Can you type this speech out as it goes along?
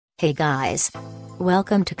Hey guys.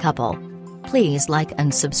 Welcome to Cuple. Please like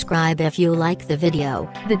and subscribe if you like the video.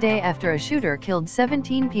 The day after a shooter killed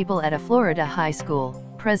 17 people at a Florida high school,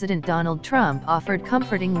 President Donald Trump offered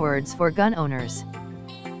comforting words for gun owners.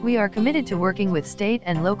 "We are committed to working with state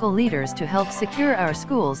and local leaders to help secure our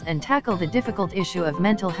schools and tackle the difficult issue of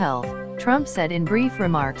mental health," Trump said in brief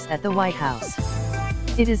remarks at the White House.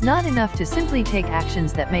 "It is not enough to simply take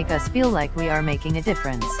actions that make us feel like we are making a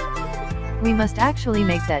difference. We must actually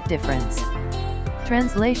make that difference."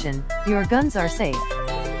 Translation: your guns are safe.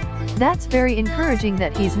 "That's very encouraging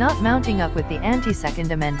that he's not mounting up with the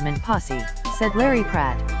anti-Second Amendment posse," said Larry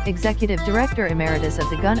Pratt, Executive Director Emeritus of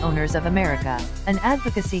the Gun Owners of America, an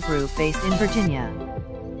advocacy group based in Virginia.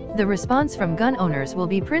 The response from gun owners will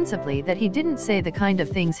be principally that he didn't say the kind of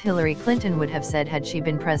things Hillary Clinton would have said had she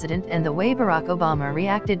been president and the way Barack Obama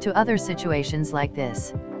reacted to other situations like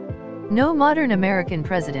this. No modern American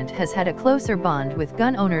president has had a closer bond with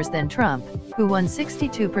gun owners than Trump, who won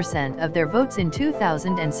 62% of their votes in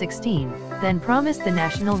 2016, then promised the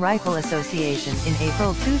National Rifle Association in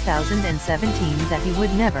April 2017 that he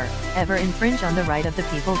would never, ever infringe on the right of the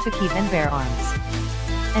people to keep and bear arms.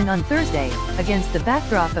 And on Thursday, against the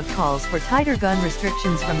backdrop of calls for tighter gun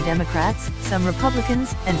restrictions from Democrats, some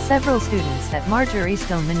Republicans, and several students at Marjorie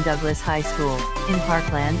Stoneman Douglas High School, in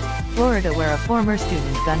Parkland, Florida, where a former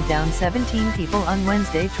student gunned down 17 people on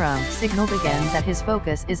Wednesday, Trump signaled again that his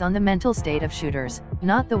focus is on the mental state of shooters,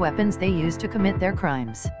 not the weapons they use to commit their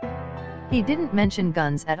crimes. He didn't mention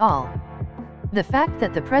guns at all. "The fact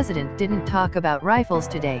that the president didn't talk about rifles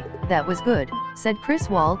today, that was good," said Chris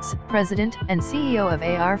Waltz, president and CEO of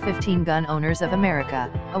AR-15 Gun Owners of America,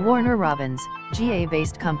 a Warner Robins,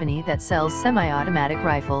 GA-based company that sells semi-automatic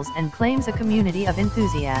rifles and claims a community of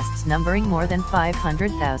enthusiasts numbering more than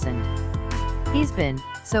 500,000. He's been,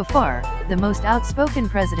 so far, the most outspoken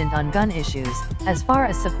president on gun issues, as far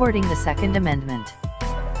as supporting the Second Amendment.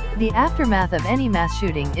 The aftermath of any mass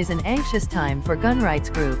shooting is an anxious time for gun rights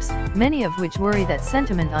groups, many of which worry that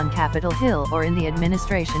sentiment on Capitol Hill or in the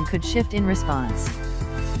administration could shift in response.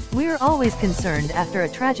 "We're always concerned after a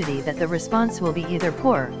tragedy that the response will be either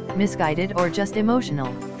poor, misguided, or just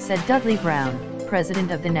emotional," said Dudley Brown,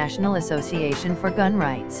 president of the National Association for Gun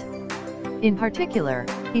Rights. In particular,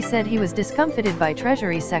 he said he was discomfited by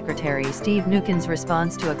Treasury Secretary Steve Mnuchin's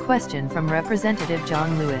response to a question from Representative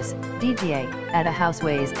John Lewis, DGA, at a House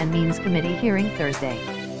Ways and Means Committee hearing Thursday.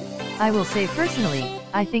 "I will say personally,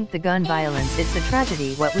 I think the gun violence, it's a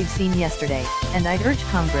tragedy what we've seen yesterday, and I'd urge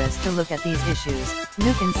Congress to look at these issues,"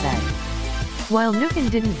 Mnuchin said. While Mnuchin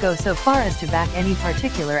didn't go so far as to back any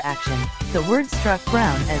particular action, the words struck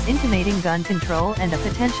Brown as intimating gun control and a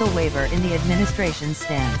potential waiver in the administration's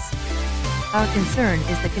stance. "Our concern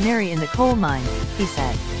is the canary in the coal mine," he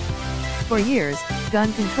said. For years,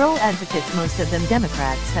 gun control advocates, most of them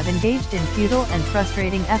Democrats, have engaged in futile and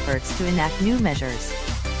frustrating efforts to enact new measures.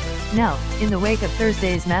 Now, in the wake of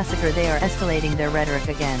Thursday's massacre, they are escalating their rhetoric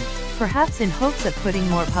again, perhaps in hopes of putting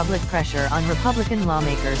more public pressure on Republican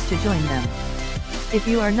lawmakers to join them. "If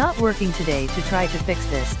you are not working today to try to fix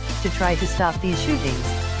this, to try to stop these shootings,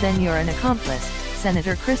 then you're an accomplice,"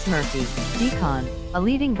 Senator Chris Murphy, D-Con, a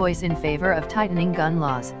leading voice in favor of tightening gun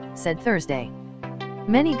laws, said Thursday.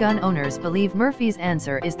 Many gun owners believe Murphy's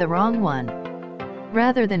answer is the wrong one.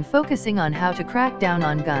 Rather than focusing on how to crack down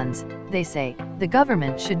on guns, they say, the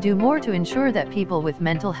government should do more to ensure that people with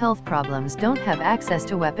mental health problems don't have access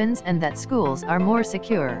to weapons and that schools are more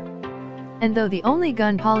secure. And though the only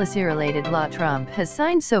gun policy-related law Trump has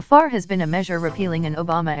signed so far has been a measure repealing an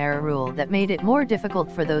Obama-era rule that made it more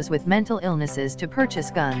difficult for those with mental illnesses to purchase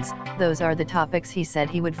guns, those are the topics he said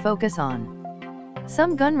he would focus on.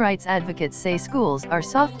 Some gun rights advocates say schools are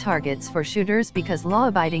soft targets for shooters because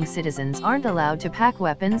law-abiding citizens aren't allowed to pack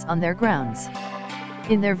weapons on their grounds.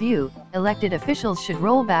 In their view, elected officials should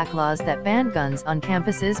roll back laws that ban guns on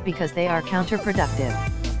campuses because they are counterproductive.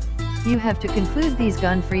 "You have to conclude these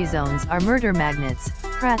gun-free zones are murder magnets,"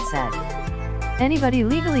 Pratt said. "Anybody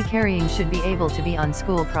legally carrying should be able to be on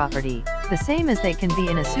school property, the same as they can be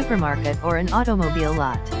in a supermarket or an automobile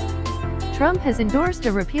lot." Trump has endorsed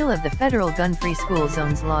a repeal of the federal gun-free school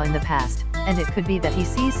zones law in the past, and it could be that he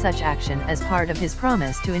sees such action as part of his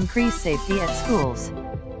promise to increase safety at schools.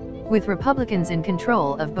 With Republicans in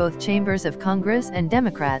control of both chambers of Congress and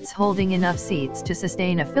Democrats holding enough seats to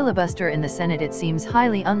sustain a filibuster in the Senate, it seems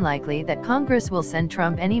highly unlikely that Congress will send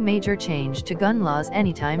Trump any major change to gun laws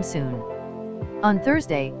anytime soon. On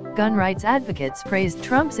Thursday, gun rights advocates praised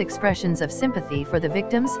Trump's expressions of sympathy for the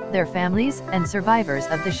victims, their families, and survivors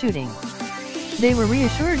of the shooting. They were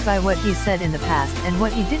reassured by what he said in the past and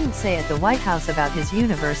what he didn't say at the White House about his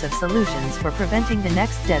universe of solutions for preventing the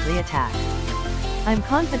next deadly attack. I'm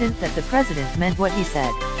confident that the president meant what he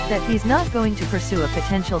said, that he's not going to pursue a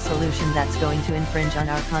potential solution that's going to infringe on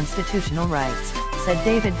our constitutional rights, said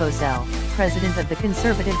David Bozell, president of the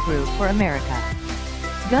Conservative Group for America.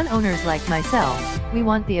 Gun owners like myself, we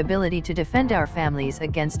want the ability to defend our families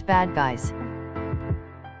against bad guys.